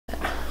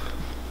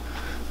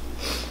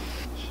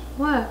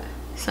What?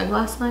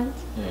 Sunglass lines?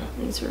 Yeah.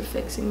 Thanks for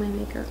fixing my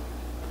makeup.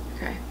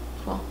 Okay,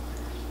 cool.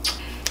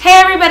 Hey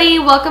everybody,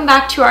 welcome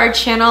back to our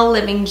channel,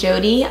 Living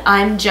Jody.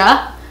 I'm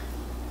Ja.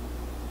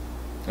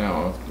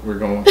 Oh, we're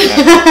going with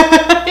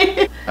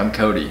that. I'm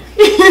Cody.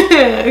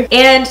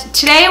 And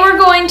today we're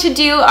going to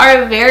do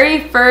our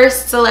very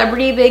first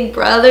Celebrity Big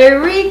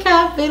Brother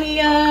recap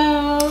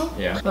video.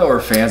 Yeah. Well, we're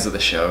fans of the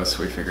show,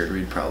 so we figured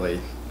we'd probably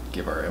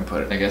give our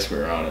input. I guess we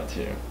were on it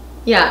too.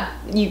 Yeah,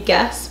 you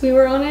guess we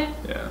were on it?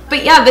 Yeah.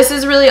 But yeah, this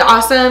is really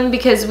awesome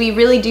because we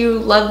really do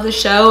love the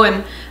show,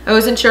 and I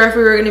wasn't sure if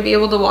we were going to be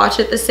able to watch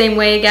it the same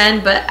way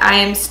again, but I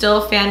am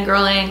still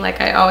fangirling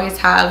like I always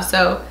have,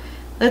 so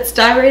let's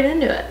dive right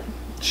into it.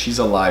 She's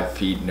a live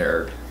feed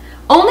nerd.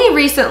 Only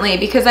recently,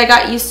 because I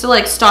got used to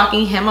like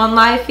stalking him on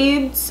live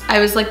feeds. I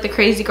was like the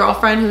crazy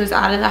girlfriend who was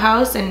out of the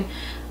house, and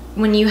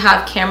when you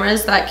have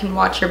cameras that can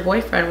watch your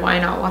boyfriend, why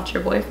not watch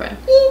your boyfriend?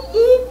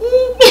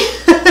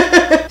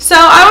 So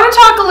I want to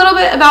talk a little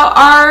bit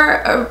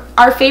about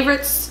our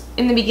favorites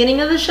in the beginning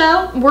of the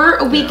show. We're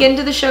a week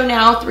into the show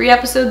now, 3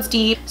 episodes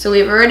deep. So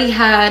we've already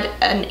had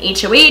an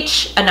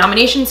HOH, a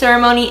nomination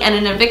ceremony, and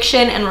an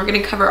eviction, and we're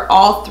going to cover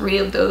all 3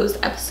 of those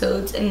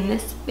episodes in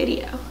this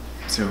video.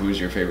 So who's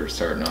your favorite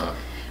starting off?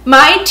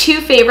 My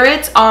 2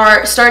 favorites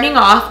are, starting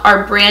off,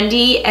 are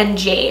Brandy and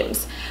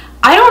James.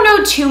 I don't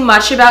know too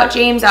much about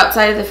James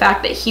outside of the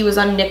fact that he was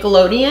on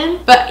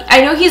Nickelodeon, but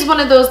I know he's one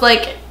of those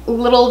like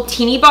little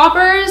teeny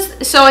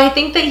boppers, so I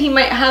think that he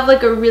might have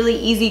like a really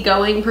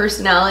easygoing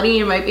personality.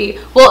 It might be,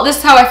 well, this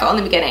is how I felt in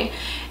the beginning,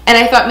 and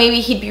I thought maybe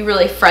he'd be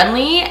really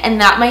friendly and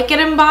that might get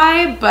him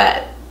by,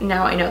 but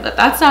now I know that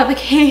that's not the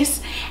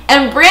case.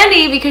 And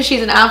Brandy, because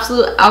she's an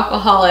absolute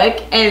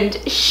alcoholic and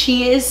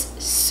she is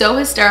so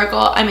hysterical.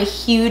 I'm a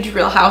huge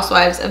Real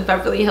Housewives of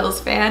Beverly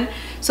Hills fan,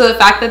 so the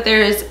fact that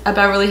there is a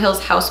Beverly Hills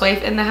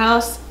housewife in the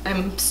house,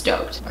 I'm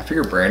stoked. I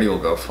figure Brandy will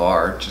go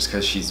far just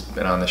because she's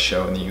been on the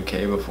show in the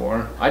UK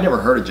before. I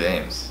never heard of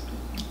James.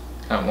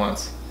 Not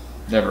once.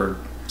 Never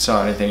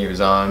saw anything he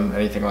was on,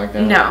 anything like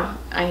that. No,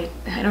 I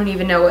don't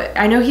even know what.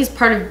 I know he's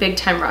part of Big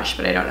Time Rush,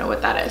 but I don't know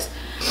what that is.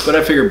 But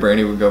I figured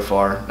Brandy would go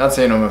far. Not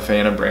saying I'm a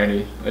fan of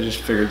Brandy. I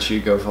just figured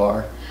she'd go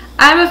far.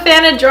 I'm a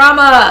fan of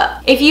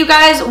drama. If you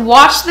guys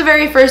watched the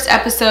very first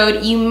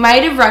episode, you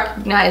might have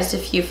recognized a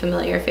few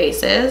familiar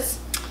faces.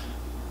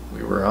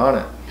 We were on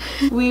it.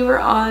 We were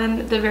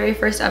on the very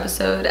first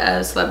episode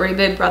of Celebrity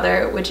Big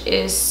Brother, which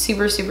is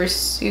super, super,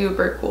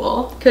 super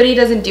cool. Cody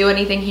doesn't do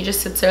anything. He just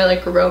sits there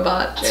like a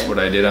robot. That's what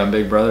I did on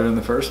Big Brother in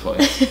the first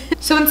place.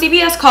 So when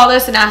CBS called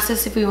us and asked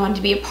us if we wanted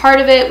to be a part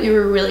of it, we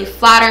were really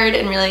flattered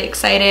and really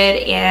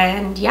excited.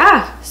 And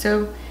yeah,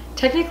 so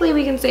technically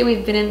we can say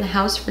we've been in the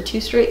house for 2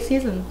 straight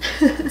seasons.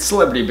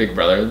 Celebrity Big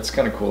Brother. It's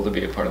kind of cool to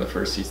be a part of the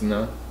first season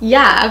though.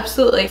 Yeah,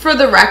 absolutely. For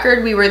the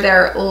record, we were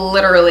there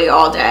literally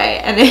all day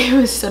and it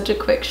was such a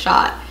quick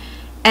shot.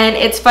 And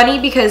it's funny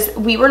because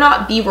we were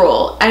not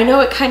B-roll. I know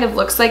it kind of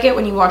looks like it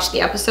when you watch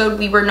the episode.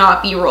 We were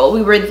not B-roll.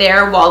 We were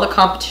there while the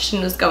competition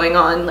was going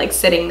on, like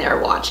sitting there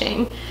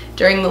watching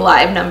during the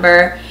live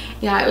number.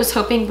 Yeah, I was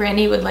hoping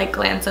Brandy would like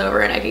glance over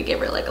and I could give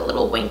her like a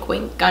little wink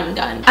wink gun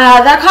gun.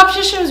 That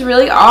competition was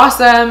really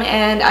awesome,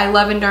 and I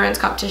love endurance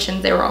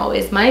competitions. They were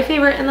always my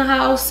favorite in the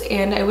house,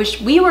 and I wish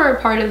we were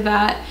a part of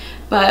that.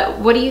 But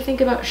what do you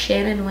think about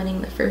Shannon winning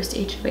the first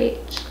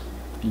HOH?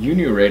 You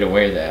knew right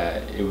away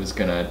that it was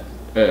gonna,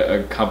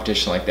 a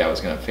competition like that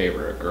was gonna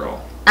favor a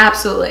girl.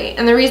 Absolutely.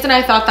 And the reason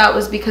I thought that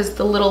was because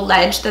the little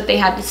ledge that they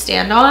had to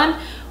stand on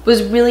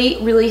was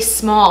really, really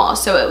small.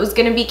 So it was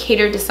going to be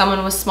catered to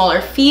someone with smaller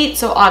feet.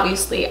 So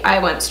obviously I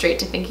went straight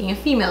to thinking a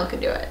female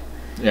could do it.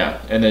 Yeah,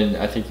 and then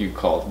I think you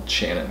called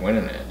Shannon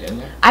winning it,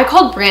 didn't you? I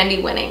called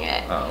Brandy winning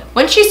it. Oh.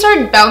 When she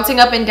started bouncing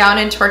up and down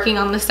and twerking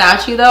on the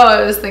statue though,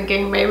 I was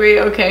thinking maybe,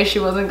 okay, she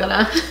wasn't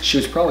gonna. She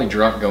was probably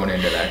drunk going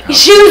into that competition.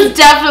 She was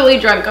definitely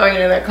drunk going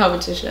into that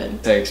competition.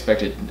 I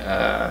expected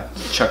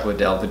Chuck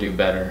Liddell to do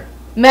better.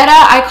 Meta,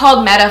 I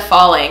called Meta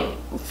falling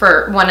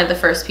for one of the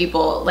first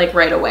people like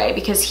right away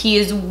because he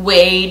is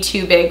way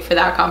too big for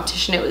that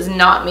competition. It was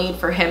not made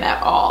for him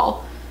at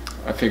all.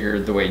 I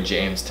figured the way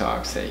James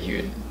talks that he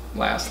would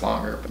last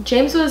longer. But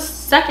James was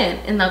second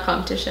in that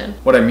competition.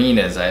 what I mean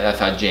is I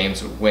thought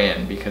James would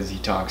win because he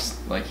talks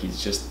like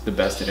he's just the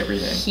best at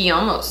everything. He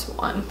almost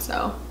won,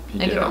 so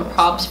I give him almost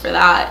props win. for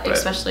that, But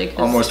especially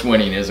because almost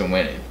winning isn't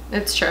winning.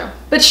 it's true.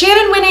 But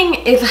Shannon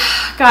winning is,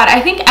 God, I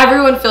think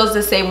everyone feels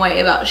the same way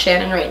about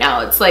Shannon right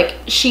now. It's like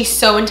she's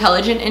so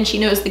intelligent and she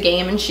knows the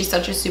game and she's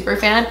such a super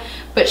fan,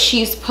 but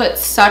she's put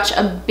such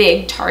a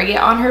big target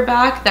on her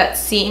back that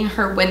seeing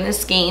her win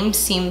this game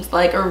seems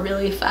like a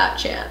really fat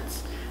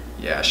chance.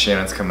 Yeah,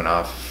 Shannon's coming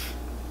off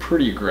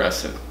pretty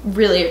aggressive.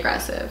 Really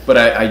aggressive. But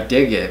I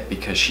dig it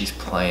because she's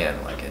playing,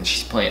 and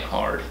she's playing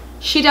hard.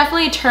 She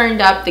definitely turned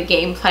up the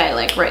gameplay,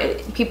 like,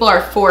 right, people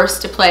are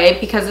forced to play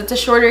because it's a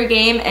shorter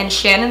game, and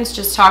Shannon's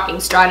just talking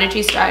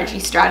strategy, strategy,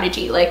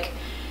 strategy. Like,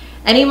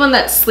 anyone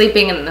that's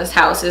sleeping in this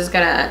house is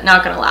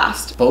not gonna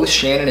last. Both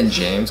Shannon and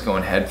James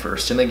going head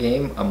first in the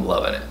game, I'm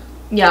loving it.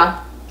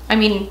 Yeah, I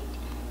mean,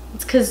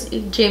 it's because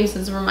James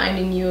is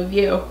reminding you of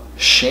you.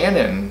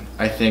 Shannon,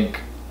 I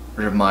think,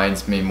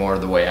 reminds me more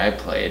of the way I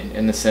played,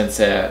 in the sense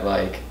that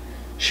like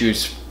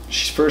she's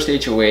first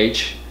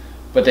HOH,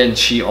 but then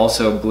she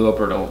also blew up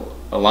her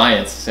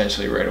alliance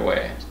essentially right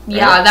away. Right?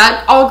 Yeah,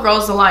 that all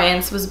girls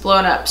alliance was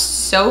blown up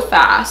so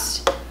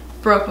fast.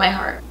 Broke my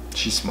heart.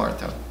 She's smart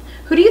though.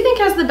 Who do you think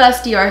has the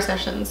best DR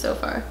sessions so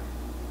far?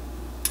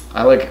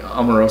 I like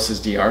Omarosa's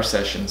DR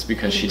sessions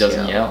because she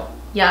doesn't yell.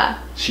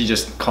 Yeah. She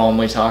just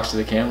calmly talks to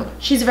the camera.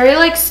 She's very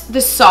like,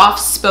 the soft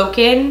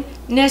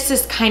spokenness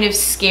is kind of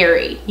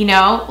scary, you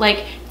know?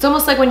 Like, it's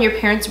almost like when your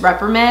parents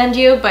reprimand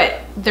you,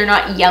 but they're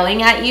not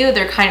yelling at you.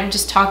 They're kind of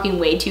just talking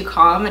way too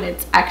calm, and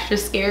it's extra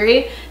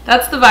scary.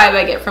 That's the vibe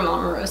I get from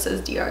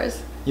Omarosa's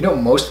DRs. You know,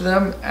 most of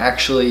them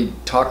actually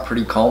talk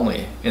pretty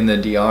calmly in the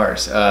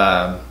DRs.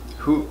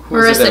 Who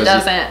Marissa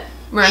doesn't.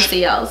 Marissa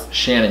yells.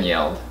 Shannon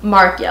yelled.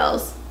 Mark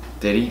yells.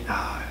 Did he?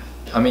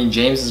 I mean,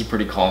 James is a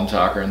pretty calm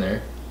talker in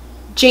there.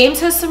 James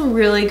has some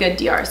really good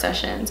DR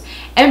sessions.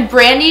 And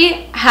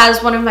Brandy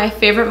has one of my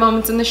favorite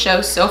moments in the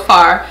show so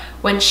far,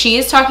 when she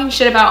is talking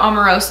shit about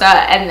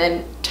Omarosa and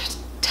then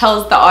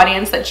tells the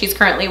audience that she's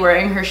currently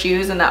wearing her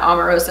shoes and that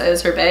Omarosa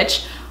is her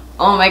bitch.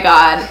 Oh my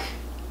god.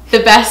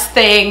 The best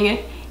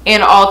thing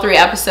in all 3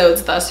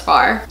 episodes thus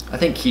far. I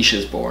think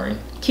Keisha's boring.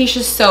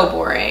 Keisha's so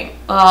boring.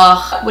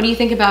 Ugh. What do you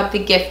think about the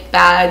gift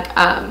bag,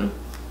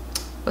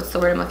 what's the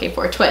word I'm looking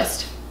for?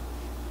 Twist.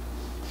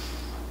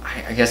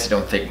 I guess I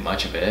don't think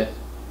much of it.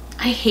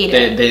 I hate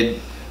it.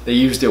 They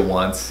used it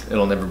once.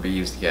 It'll never be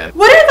used again.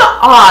 What are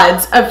the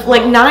odds of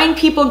like 9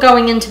 people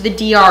going into the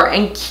DR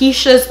and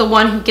Keisha's the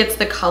one who gets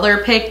the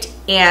color picked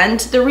and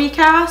the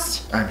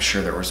recast? I'm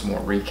sure there was more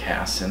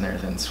recasts in there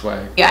than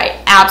swag. Yeah,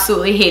 I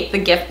absolutely hate the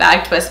gift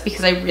bag twist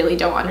because I really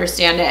don't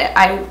understand it.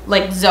 I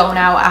like zone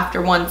out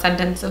after 1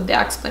 sentence of the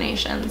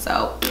explanation,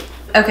 so.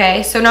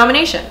 Okay, so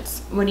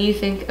nominations. What do you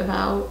think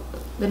about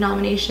the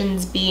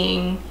nominations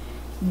being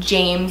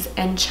James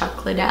and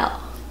Chuck Liddell?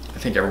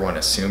 I think everyone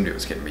assumed it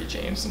was going to be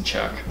James and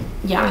Chuck.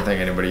 Yeah. I don't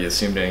think anybody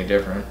assumed any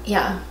different.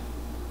 Yeah.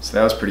 So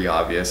that was pretty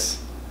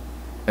obvious.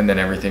 And then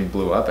everything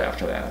blew up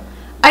after that.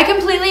 I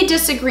completely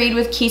disagreed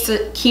with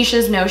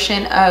Keisha's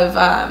notion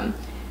of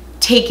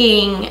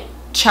taking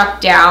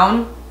Chuck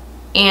down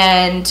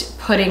and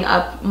putting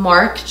up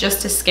Mark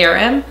just to scare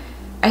him.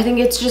 I think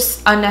it's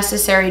just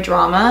unnecessary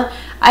drama.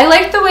 I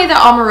like the way that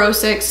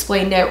Omarosa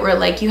explained it, where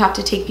like you have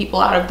to take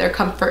people out of their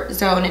comfort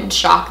zone and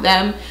shock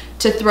them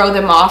to throw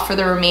them off for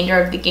the remainder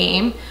of the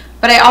game.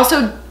 But I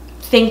also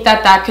think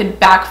that that could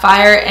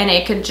backfire, and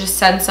it could just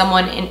send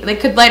someone in, they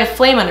could light a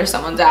flame under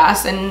someone's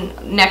ass, and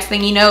next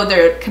thing you know,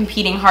 they're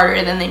competing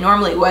harder than they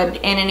normally would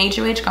in an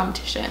HOH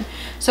competition.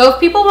 So if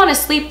people want to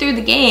sleep through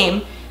the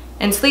game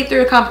and sleep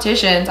through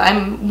competitions,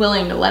 I'm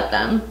willing to let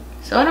them.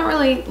 So I don't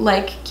really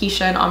like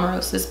Keisha and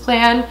Omarosa's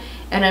plan,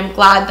 and I'm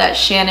glad that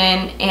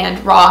Shannon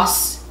and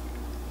Ross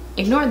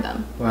ignored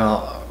them.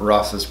 Well,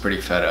 Ross was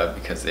pretty fed up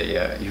because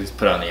he was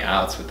put on the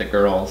outs with the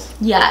girls.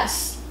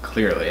 Yes.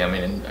 Clearly. I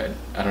mean,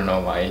 I don't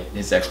know why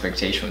his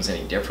expectation was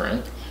any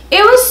different.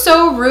 It was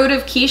so rude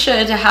of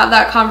Keisha to have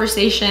that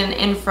conversation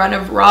in front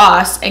of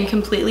Ross and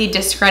completely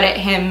discredit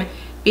him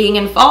being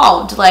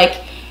involved.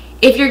 Like,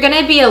 if you're going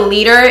to be a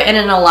leader in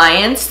an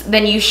alliance,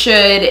 then you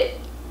should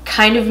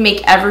kind of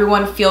make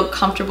everyone feel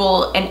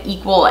comfortable and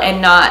equal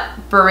and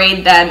not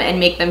berate them and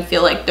make them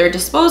feel like they're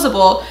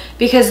disposable,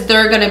 because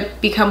they're going to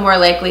become more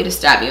likely to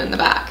stab you in the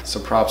back. So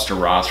props to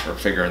Ross for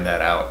figuring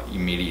that out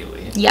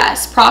immediately.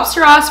 Yes, props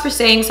to Ross for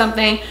saying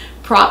something.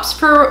 Props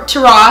to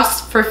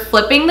Ross for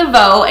flipping the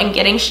vote and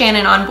getting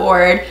Shannon on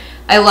board.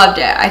 I loved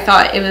it. I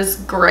thought it was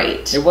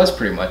great. It was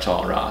pretty much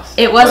all Ross.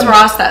 It was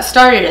Ross that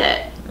started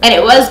it. And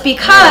it was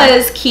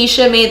because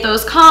Keisha made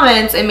those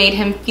comments and made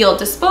him feel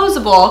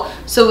disposable.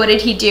 So what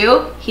did he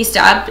do? He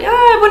stabbed,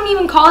 I wouldn't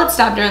even call it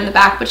stabbed her in the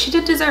back, but she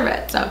did deserve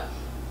it, so.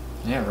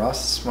 Yeah,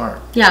 Ross is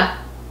smart.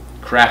 Yeah.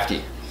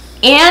 Crafty.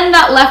 And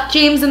that left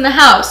James in the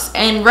house.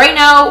 And right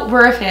now,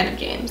 we're a fan of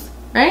James,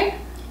 right?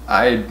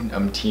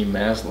 I'm Team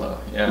Maslow,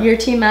 yeah. You're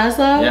Team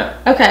Maslow? Yeah.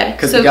 Okay.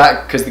 Because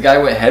the guy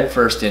went head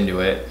first into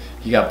it.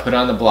 He got put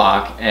on the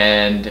block,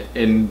 and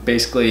in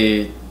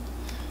basically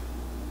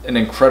an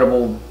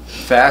incredible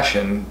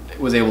fashion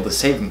was able to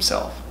save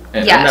himself.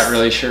 And yes. I'm not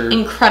really sure.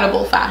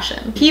 Incredible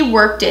fashion. He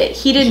worked it.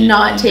 He did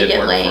not take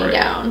it laying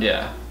down.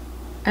 Yeah.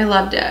 I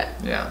loved it.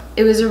 Yeah.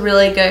 It was a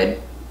really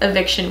good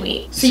eviction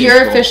week. So Seems you're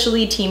cool.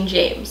 Officially Team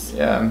James.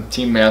 Yeah, I'm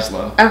Team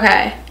Maslow.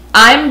 Okay.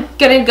 I'm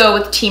gonna go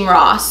with Team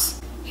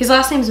Ross. His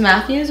last name's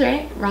Matthews,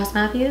 right? Ross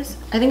Matthews?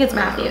 I think it's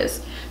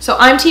Matthews. So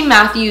I'm Team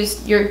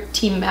Matthews, you're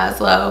Team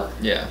Maslow.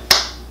 Yeah.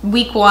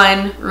 Week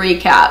 1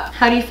 recap.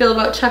 How do you feel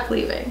about Chuck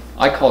leaving?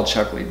 I called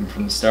Chuck leaving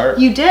from the start.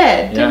 You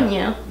did, didn't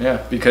you?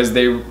 Yeah, because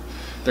they're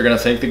gonna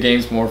think the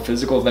game's more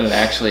physical than it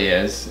actually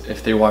is.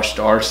 If they watched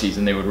our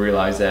season, they would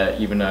realize that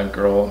even a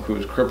girl who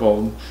was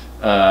crippled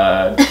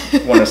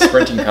won a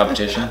sprinting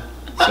competition.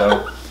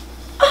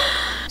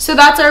 So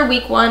that's our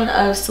week 1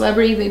 of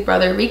Celebrity Big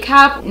Brother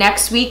recap.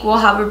 Next week we'll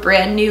have a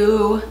brand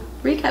new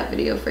recap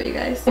video for you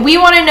guys. We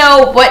want to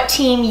know what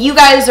team you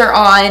guys are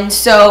on.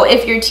 So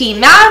if you're Team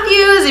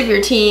Matthews, if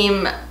you're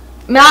Team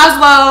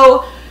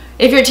Maslow,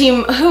 if your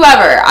team,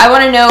 whoever, I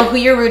want to know who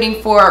you're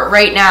rooting for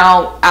right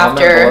now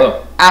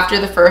after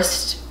the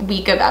first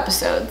week of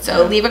episodes.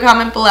 So leave a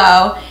comment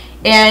below.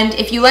 And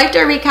if you liked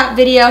our recap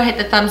video, hit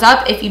the thumbs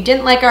up. If you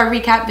didn't like our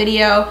recap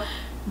video,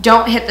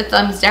 don't hit the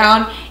thumbs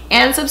down,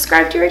 and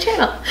subscribe to our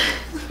channel.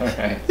 All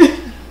right.